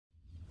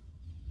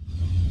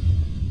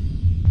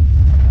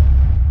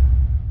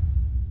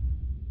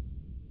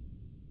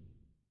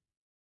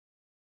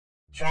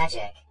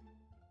Tragic.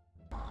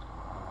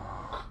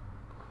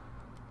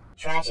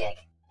 Tragic.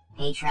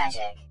 Hey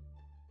tragic.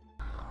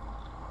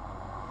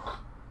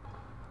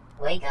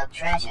 Wake up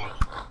tragic.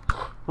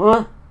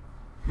 What?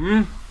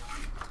 I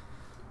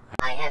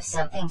have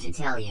something to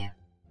tell you.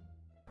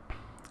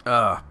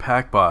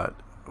 Packbot.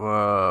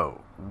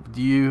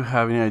 Do you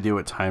have any idea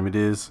what time it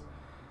is?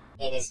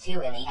 It is 2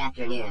 in the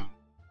afternoon.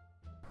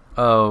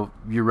 Oh,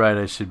 you're right,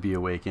 I should be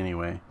awake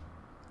anyway.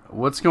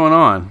 What's going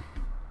on?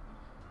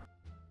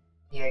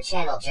 Your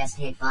channel just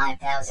hit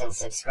 5,000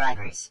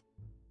 subscribers.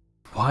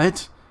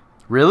 What?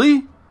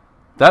 Really?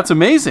 That's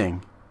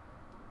amazing!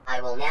 I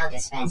will now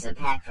dispense a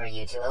pack for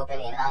you to open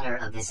in honor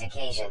of this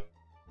occasion.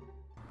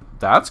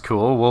 That's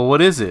cool. Well,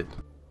 what is it?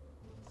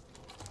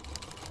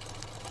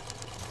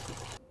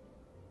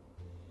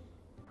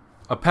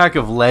 A pack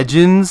of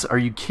legends? Are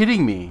you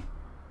kidding me?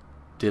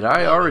 Did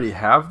I already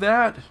have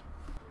that?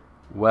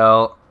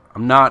 Well,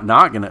 I'm not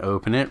going to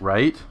open it,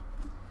 right?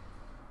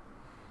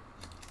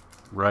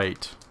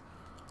 Right.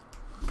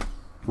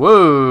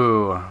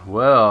 Whoa!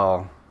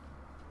 Well,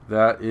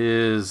 that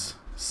is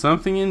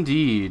something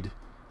indeed.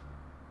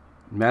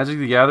 Magic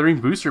the Gathering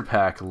Booster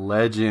Pack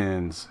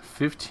Legends.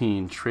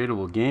 15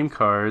 tradable game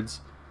cards.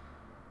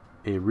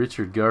 A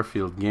Richard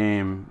Garfield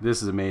game.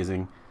 This is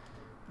amazing.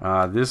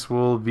 This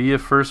will be a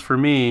first for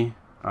me.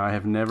 I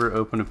have never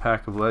opened a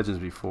pack of Legends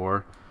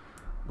before.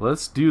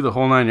 Let's do the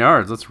whole 9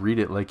 yards. Let's read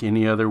it like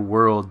any other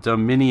world.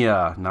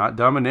 Dominia, not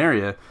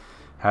Dominaria,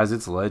 has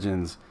its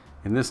Legends.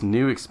 In this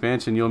new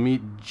expansion, you'll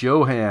meet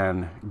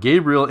Johan,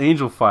 Gabriel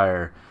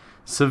Angelfire,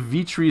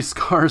 Savitri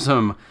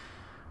Scarzum,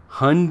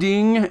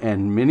 Hunding,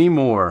 and many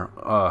more.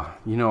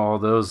 You know, all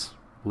those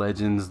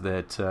legends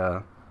that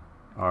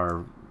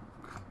are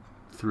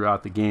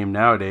throughout the game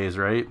nowadays,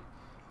 right?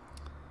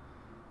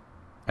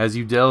 As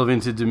you delve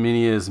into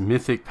Dominia's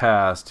mythic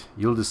past,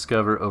 you'll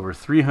discover over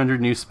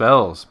 300 new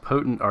spells,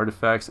 potent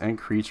artifacts, and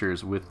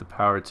creatures with the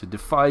power to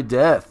defy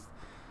death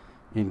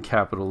in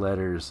capital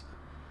letters.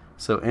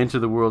 So enter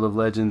the world of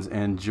legends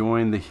and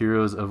join the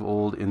heroes of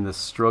old in the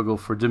struggle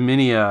for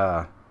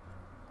Dominia.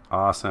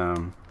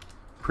 Awesome.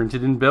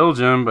 Printed in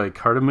Belgium by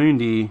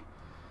Cartamundi.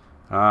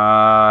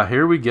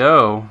 Here we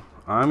go.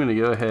 I'm going to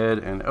go ahead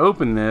and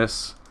open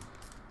this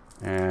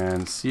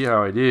and see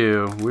how I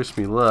do. Wish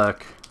me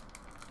luck.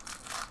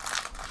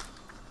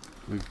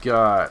 We've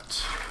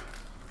got...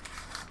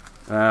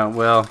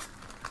 well,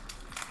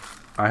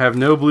 I have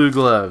no blue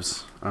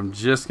gloves. I'm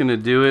just going to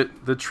do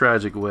it the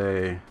tragic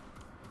way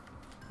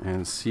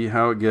and see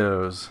how it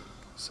goes.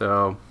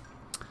 So,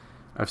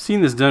 I've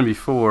seen this done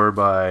before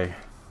by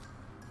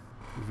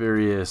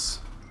various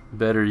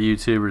better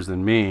YouTubers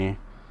than me,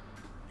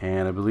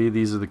 and I believe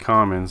these are the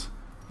commons.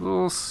 A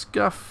little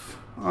scuff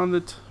on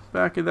the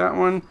back of that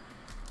one.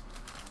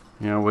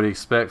 You know, what do you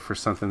expect for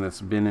something that's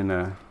been in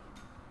a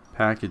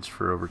package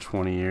for over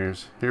 20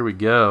 years? Here we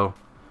go.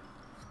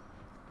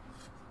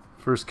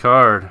 First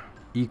card,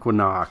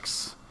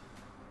 Equinox.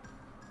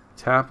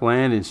 Tap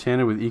land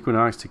enchanted with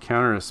Equinox to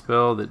counter a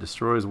spell that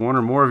destroys one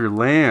or more of your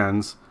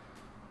lands.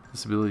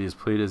 This ability is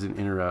played as an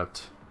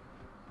interrupt.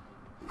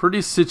 Pretty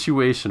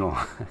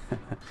situational.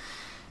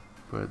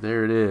 But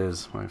there it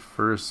is. My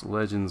first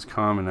Legends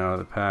common out of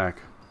the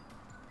pack.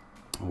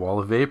 Wall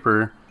of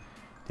Vapor.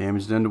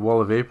 Damage done to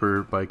Wall of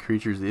Vapor by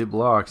creatures it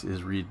blocks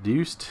is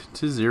reduced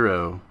to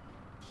 0.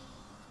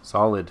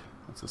 Solid.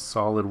 That's a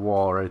solid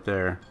wall right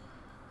there.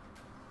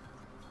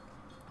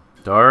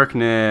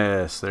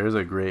 Darkness. There's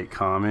a great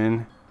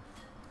common.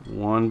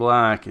 1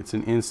 black. It's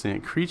an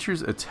instant.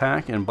 Creatures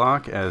attack and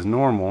block as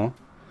normal,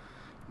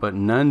 but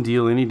none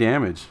deal any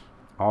damage.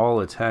 All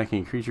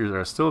attacking creatures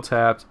are still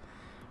tapped.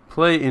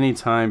 Play any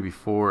time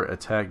before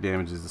attack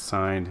damage is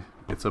assigned.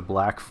 It's a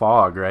black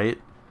fog, right?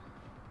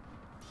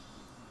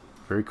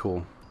 Very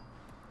cool.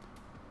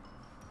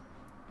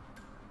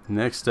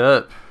 Next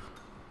up,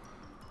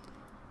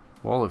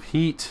 Wall of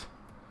Heat.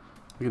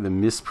 Look at the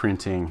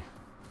misprinting.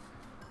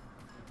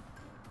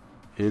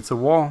 It's a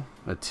wall,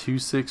 a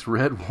 2/6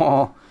 red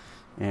wall,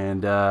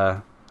 and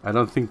I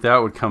don't think that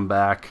would come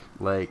back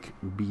like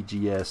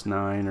BGS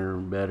 9 or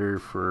better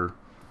for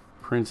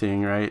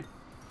printing, right?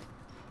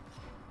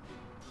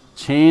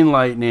 Chain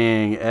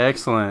Lightning,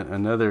 excellent.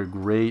 Another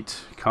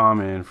great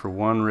common for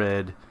 1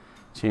 red.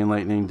 Chain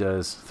Lightning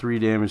does 3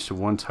 damage to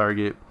 1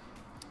 target.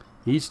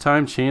 Each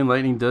time Chain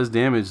Lightning does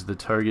damage, the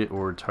target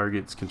or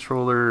target's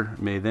controller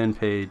may then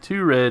pay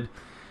 2 red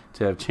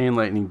to have Chain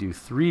Lightning do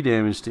 3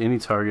 damage to any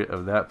target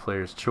of that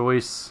player's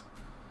choice.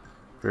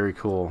 Very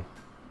cool.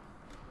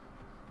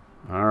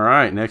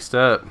 Alright, next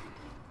up.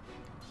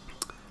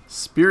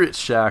 Spirit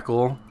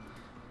Shackle.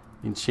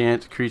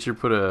 Enchant creature,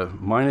 put a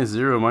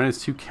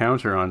 -0/-2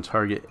 counter on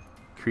target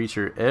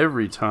creature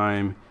every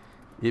time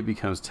it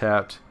becomes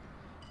tapped.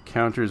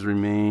 Counters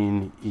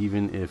remain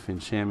even if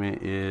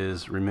enchantment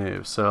is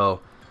removed. So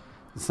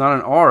it's not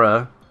an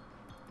aura,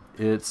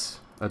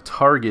 it's a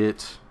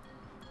target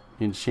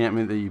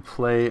enchantment that you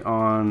play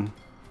on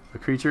a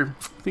creature.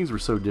 Things were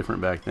so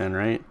different back then,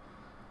 right?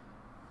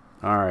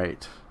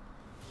 Alright.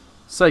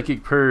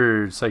 Psychic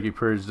Purge. Psychic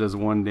Purge does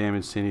 1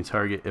 damage to any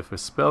target if a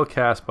spell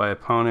cast by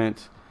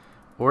opponent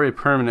or a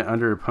permanent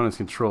under opponent's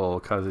control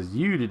causes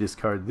you to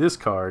discard this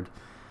card.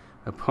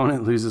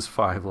 Opponent loses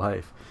 5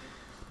 life.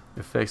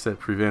 Effects that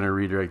prevent or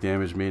redirect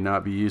damage may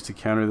not be used to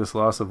counter this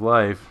loss of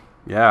life.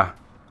 Yeah,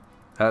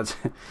 that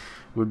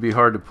would be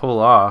hard to pull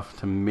off,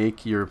 to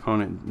make your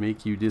opponent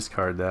make you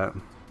discard that.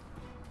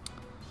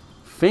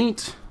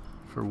 Feint.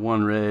 For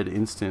 1 red,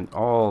 instant,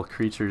 all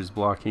creatures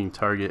blocking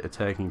target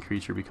attacking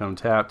creature become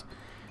tapped.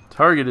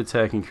 Target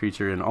attacking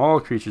creature and all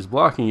creatures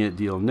blocking it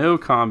deal no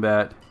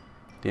combat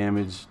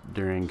damage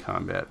during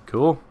combat.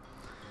 Cool.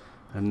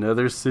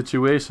 Another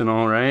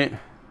situational, right?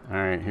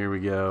 Alright, here we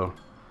go.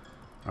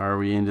 Are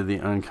we into the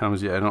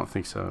uncommons yet? I don't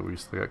think so. We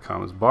still got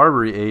commons.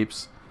 Barbary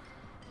Apes.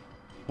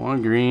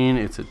 1 green,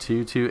 it's a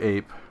 2/2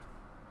 ape.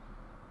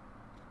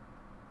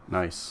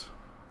 Nice.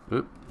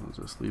 Oop, we'll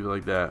just leave it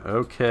like that.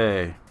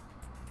 Okay.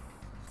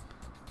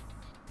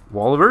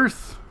 Wall of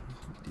Earth.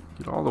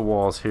 Get all the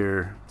walls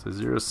here. It's a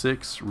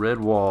 0/6 red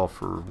wall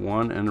for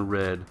 1 and a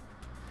red.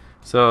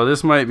 So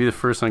this might be the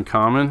first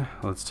uncommon.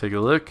 Let's take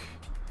a look.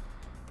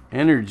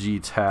 Energy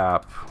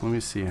Tap. Let me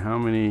see how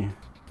many.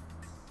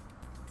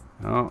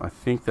 Oh, I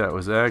think that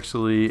was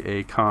actually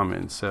a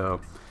common.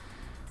 So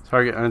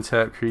target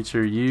untapped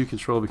creature you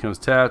control becomes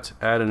tapped.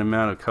 Add an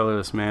amount of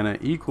colorless mana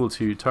equal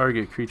to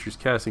target creature's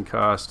casting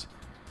cost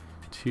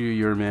to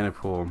your mana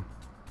pool.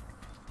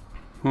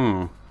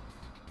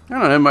 I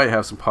don't know, it might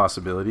have some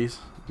possibilities.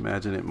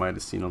 Imagine it might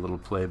have seen a little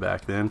play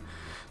back then.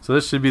 So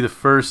this should be the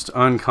first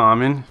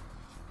uncommon.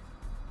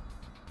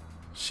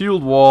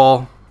 Shield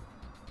Wall.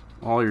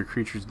 All your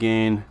creatures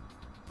gain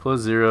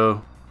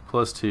 +0,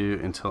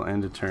 +2 until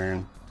end of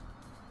turn.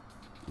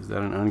 Is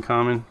that an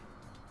uncommon?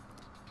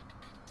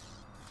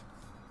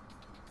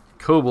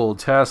 Kobold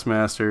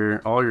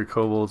Taskmaster. All your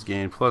kobolds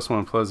gain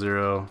 +1,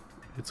 +0.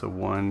 It's a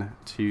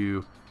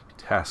 1/2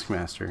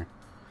 Taskmaster.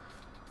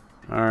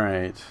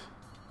 Alright.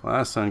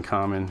 Last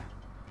uncommon.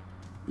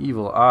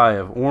 Evil Eye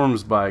of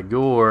Ormsby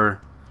Gore.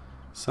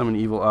 Summon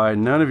Evil Eye.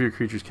 None of your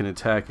creatures can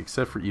attack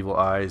except for Evil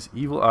Eyes.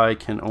 Evil Eye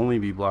can only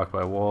be blocked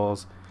by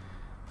walls.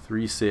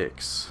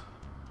 3/6.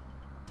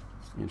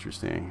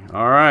 Interesting.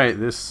 Alright,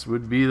 this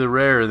would be the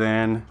rare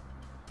then.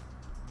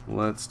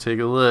 Let's take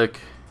a look.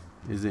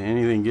 Is it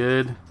anything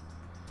good?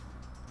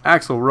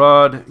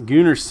 Axelrod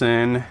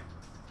Gunnarsson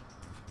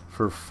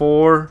for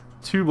 4,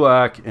 2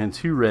 black, and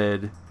 2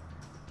 red.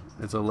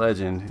 It's a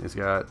legend. It's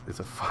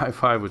a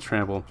 5/5 with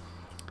trample.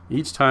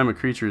 Each time a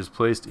creature is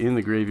placed in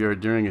the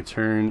graveyard during a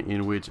turn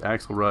in which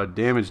Axelrod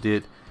damaged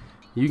it,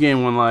 you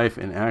gain 1 life,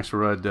 and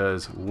Axelrod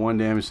does 1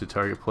 damage to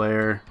target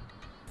player.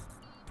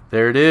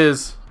 There it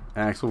is.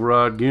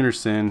 Axelrod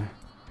Gunnarsson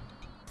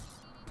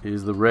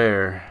is the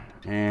rare.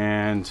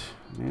 And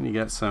then you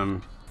got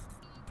some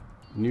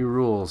new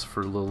rules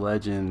for the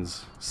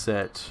Legends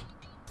set,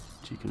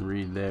 which you can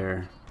read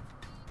there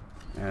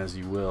as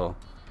you will.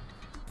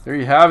 There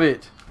you have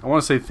it. I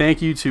want to say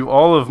thank you to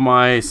all of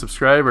my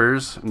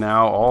subscribers,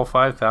 now all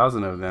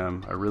 5,000 of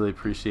them. I really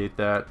appreciate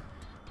that.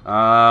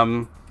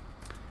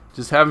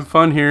 Just having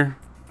fun here,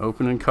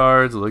 opening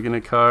cards, looking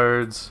at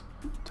cards,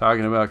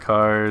 talking about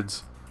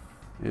cards.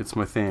 It's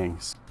my thing.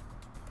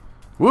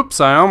 Whoops,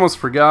 I almost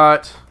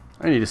forgot.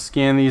 I need to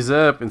scan these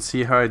up and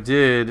see how I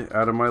did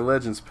out of my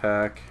Legends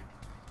pack.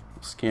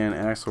 We'll scan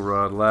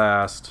Axelrod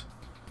last.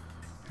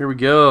 Here we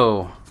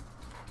go.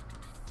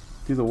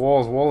 Do the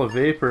walls. Wall of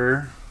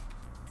Vapor.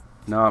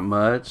 Not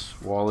much.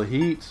 Wall of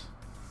Heat.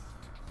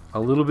 A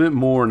little bit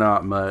more,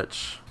 not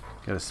much.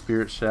 Got a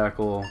Spirit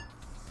Shackle.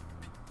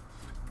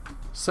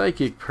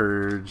 Psychic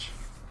Purge.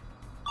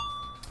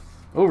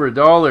 Over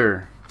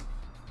 $1.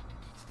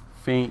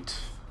 Feint.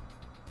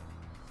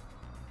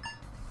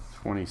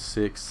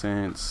 26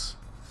 cents.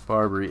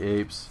 Barbary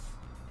Apes.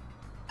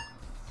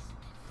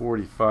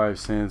 45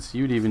 cents.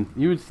 You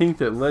would think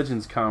that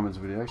Legends commons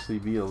would actually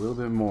be a little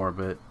bit more,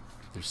 but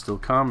there's still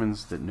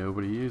commons that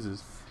nobody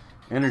uses.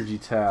 Energy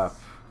Tap,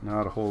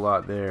 not a whole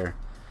lot there.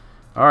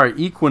 Alright,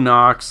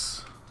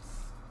 Equinox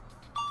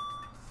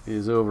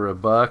is over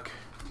 $1.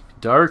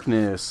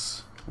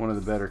 Darkness, one of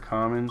the better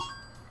commons.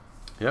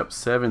 Yep,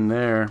 7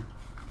 there.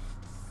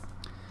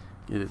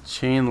 Get a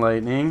Chain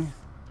Lightning.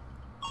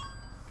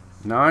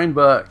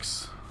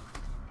 $9.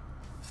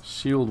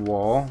 Shield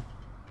Wall.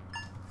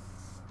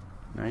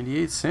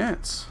 98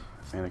 cents.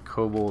 And a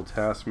Kobold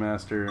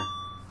Taskmaster.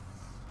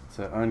 It's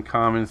an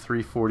uncommon,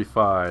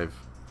 345.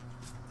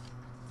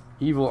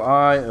 Evil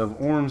Eye of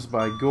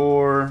Ormsby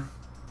Gore,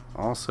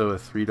 also a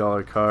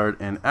 $3 card,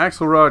 and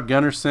Axelrod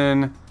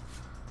Gunnarsson,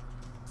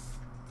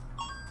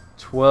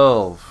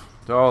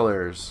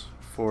 $12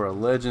 for a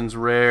Legends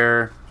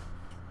rare.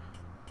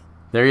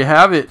 There you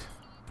have it.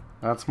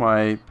 That's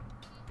my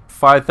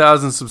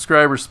 5,000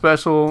 subscriber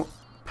special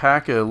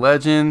pack of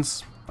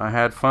Legends. I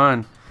had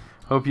fun.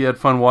 Hope you had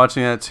fun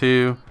watching that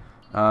too.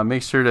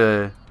 Make sure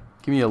to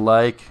give me a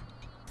like,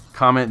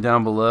 comment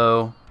down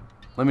below.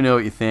 Let me know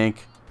what you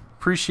think.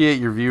 Appreciate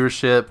your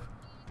viewership,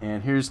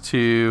 and here's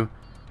to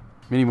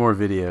many more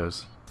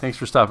videos. Thanks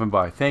for stopping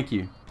by. Thank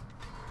you.